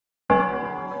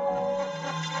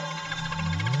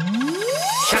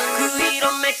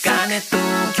金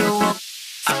東京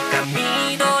赤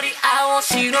緑青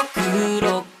白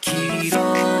黒黄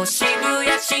色渋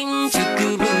谷新宿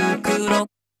袋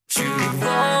中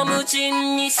央無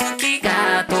尽に好き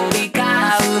が飛び交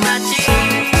う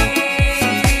街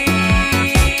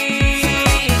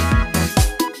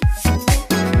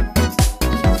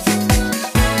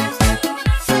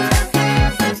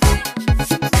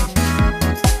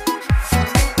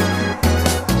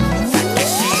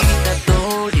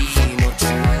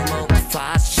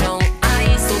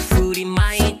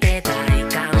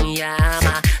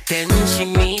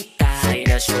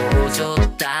少女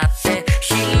だって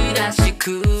東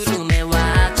久留米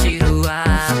は散るわ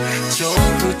調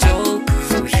布上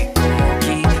空飛行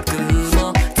機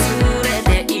雲連れ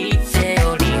て行って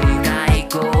よ臨海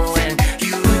公園有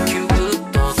給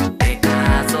取って家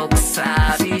族サ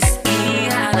ービスいい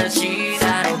話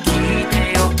だろ聞いて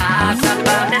よ赤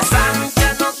羽三茶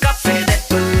のカフェで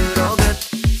ブログ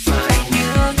マイニ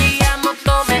ューギア求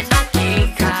め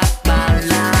秋葉原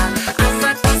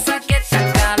朝草けた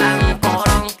からんこ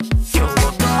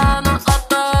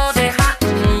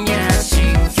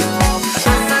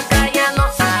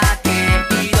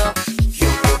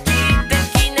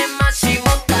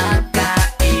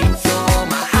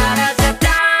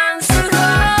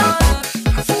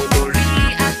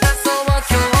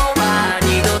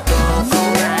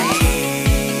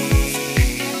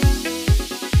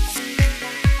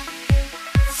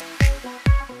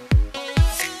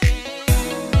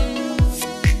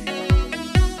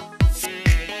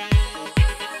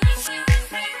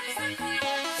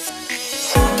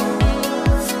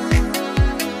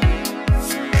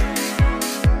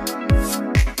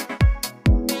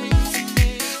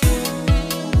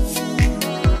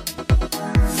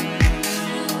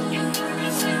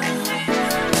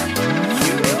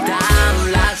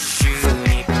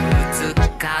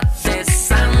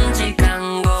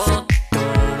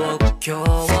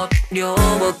両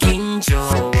近所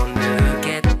を抜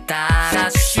けたら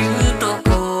シュート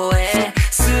越え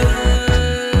スー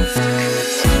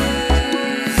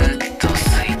ッと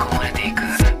吸い込まれていく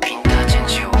インターチェン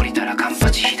ジを降りたらカン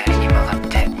パチ左に曲がって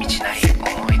道なり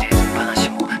思い出話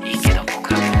もいいけど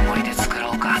僕らも思い出作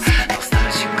ろうかノスタ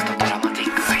ルジックとドラマティッ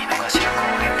クが井の頭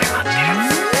公園で待ってる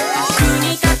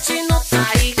国たちの大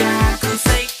学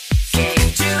生芸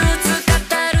術語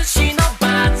る詩の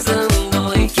バズ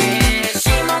の池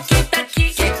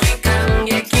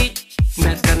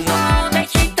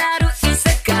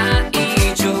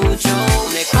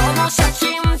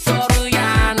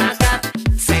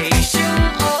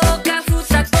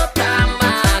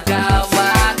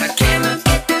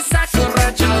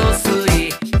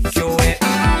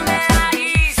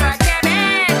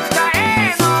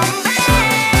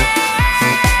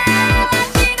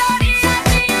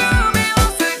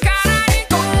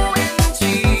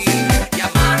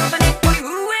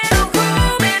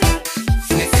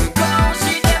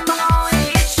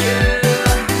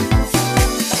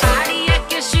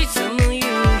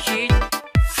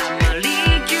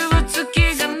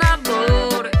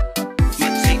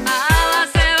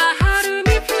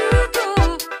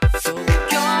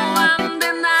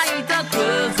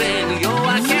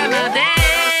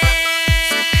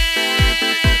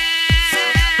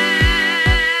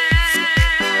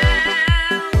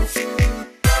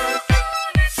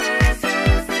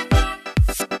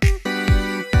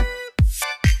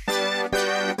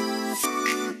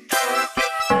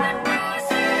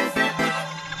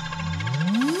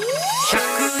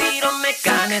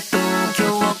東京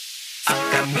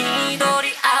赤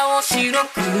緑青白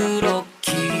黒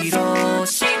黄色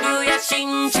渋谷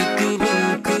新宿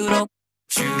袋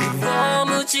中央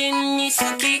無尽に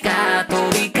好きが飛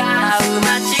び交う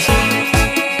街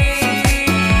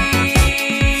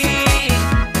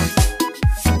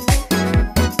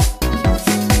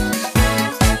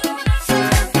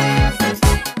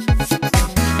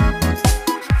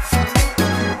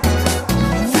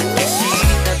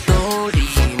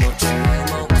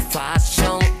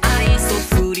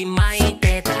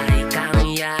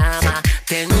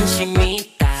天使み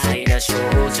たいな少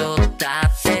女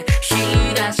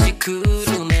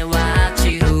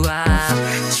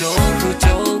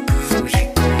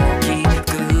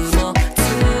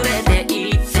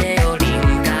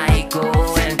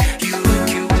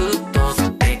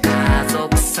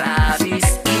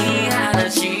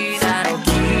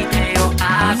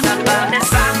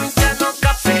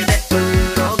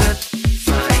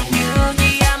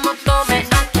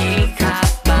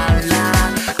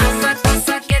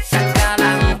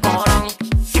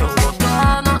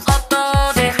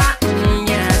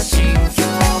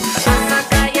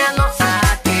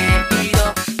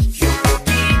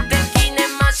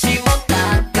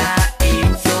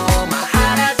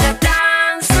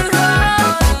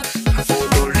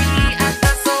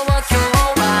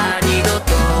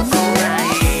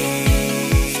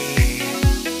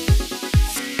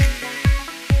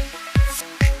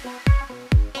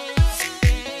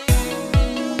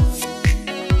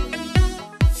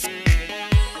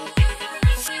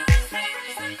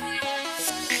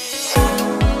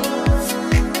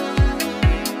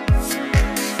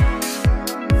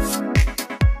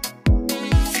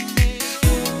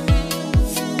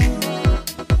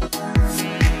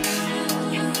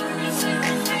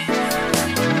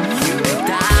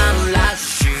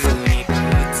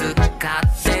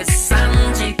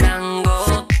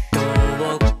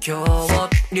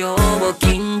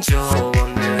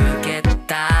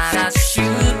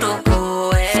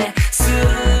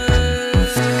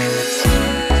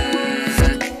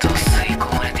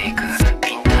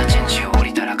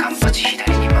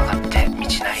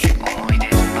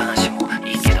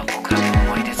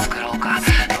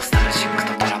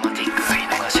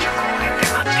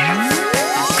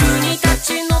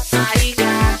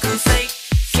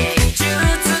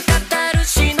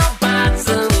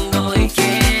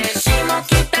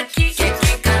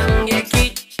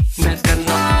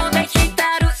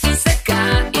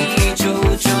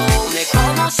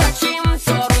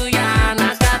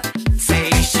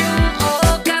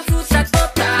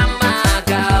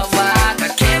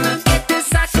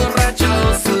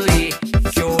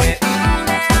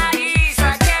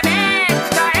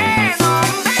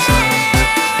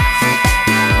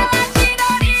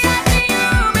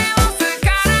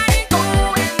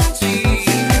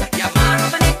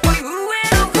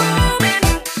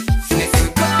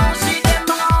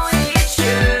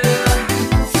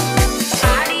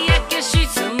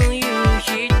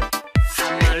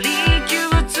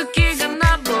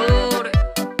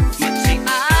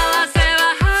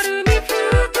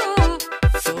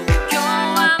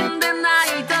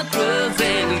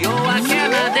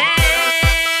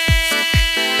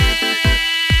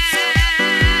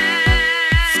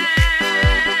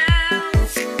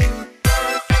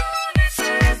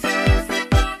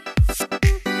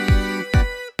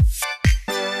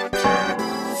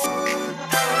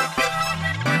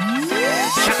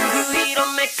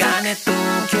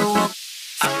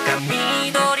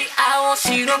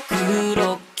白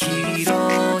黒黄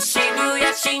色渋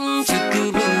谷新宿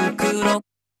袋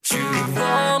中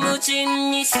央無尽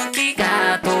に好き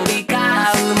が飛び交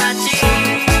う街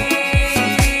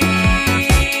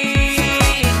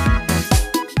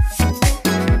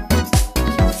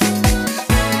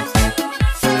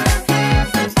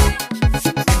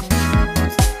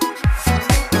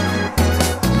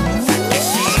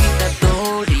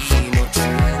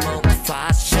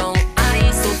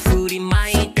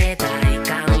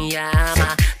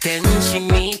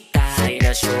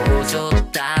少女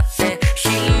だって日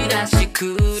差し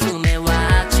来る目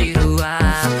は散るわ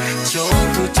ジョー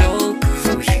クジョーク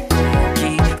飛行機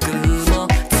雲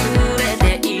連れ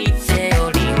て行ってよ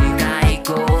臨海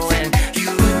公園有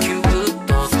給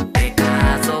取って家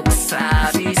族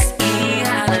サービスいい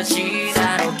話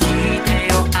だろ聞いて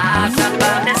よ赤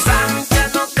羽三茶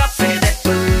のカフェでブ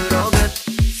ログ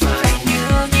マリニュ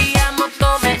ーギア求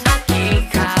め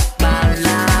秋葉原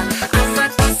浅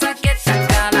草けた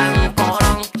からんこ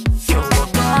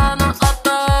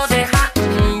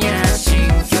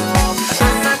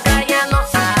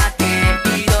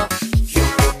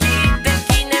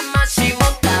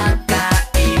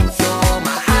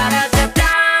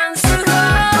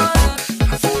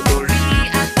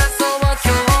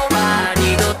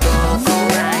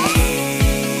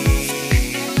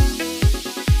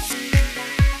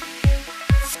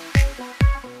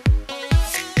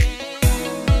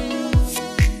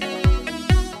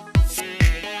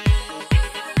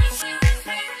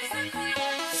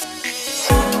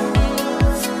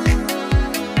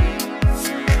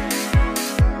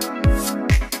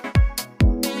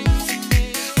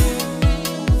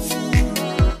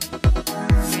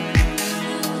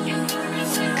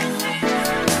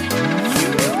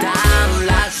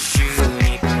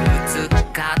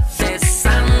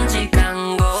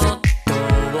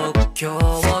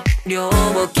両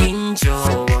近所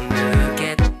を抜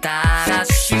けたら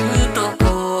シュート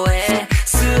方へ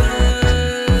スー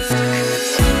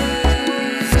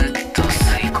ッと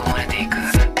吸い込まれていく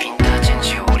インターチェン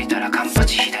ジを降りたらカンパ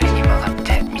チ左に曲がっ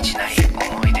て道なり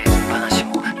思い出話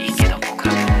もいいけど僕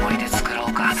らも思い出作ろ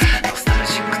うかノスタル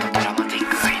ジックとドラマティッ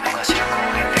クが井の頭公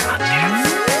園で待ってる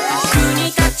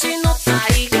国たちの大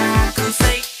学生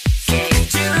芸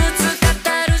術語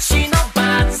る詩のバ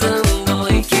ズの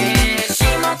池下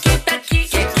北喜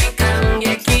劇感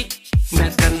激中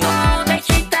野で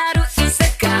浸る異世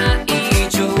界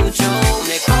上々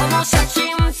猫の写真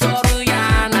撮るや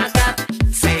なか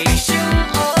青春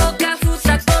謳歌二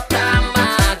子玉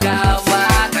川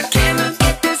駆け抜け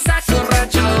て桜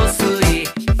上水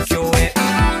共演で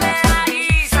愛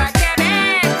叫べ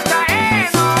歌え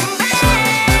飲んで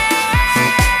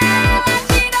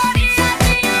千鳥味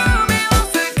夢を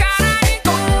世界公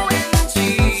園地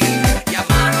山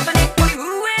の谷こり上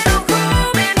の譜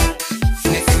面ね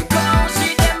少し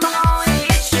でも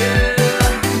一周有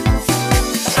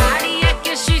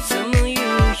明沈む夕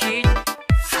日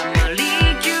浜離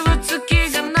宮月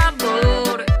が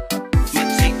昇る待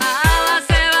ち合わせ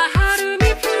は晴海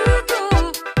ふ頭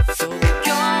東京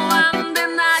湾で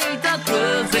泣いた偶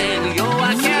然夜明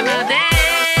けまで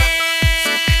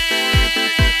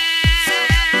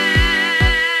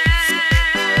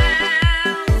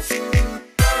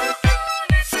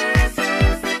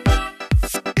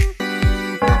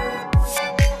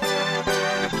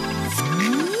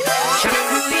100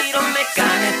色メガ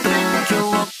ネ東京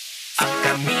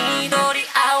赤緑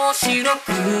青白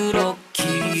黒黄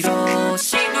色渋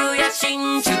谷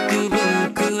新宿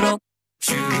袋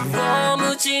中央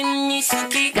無尽に好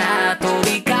きが飛び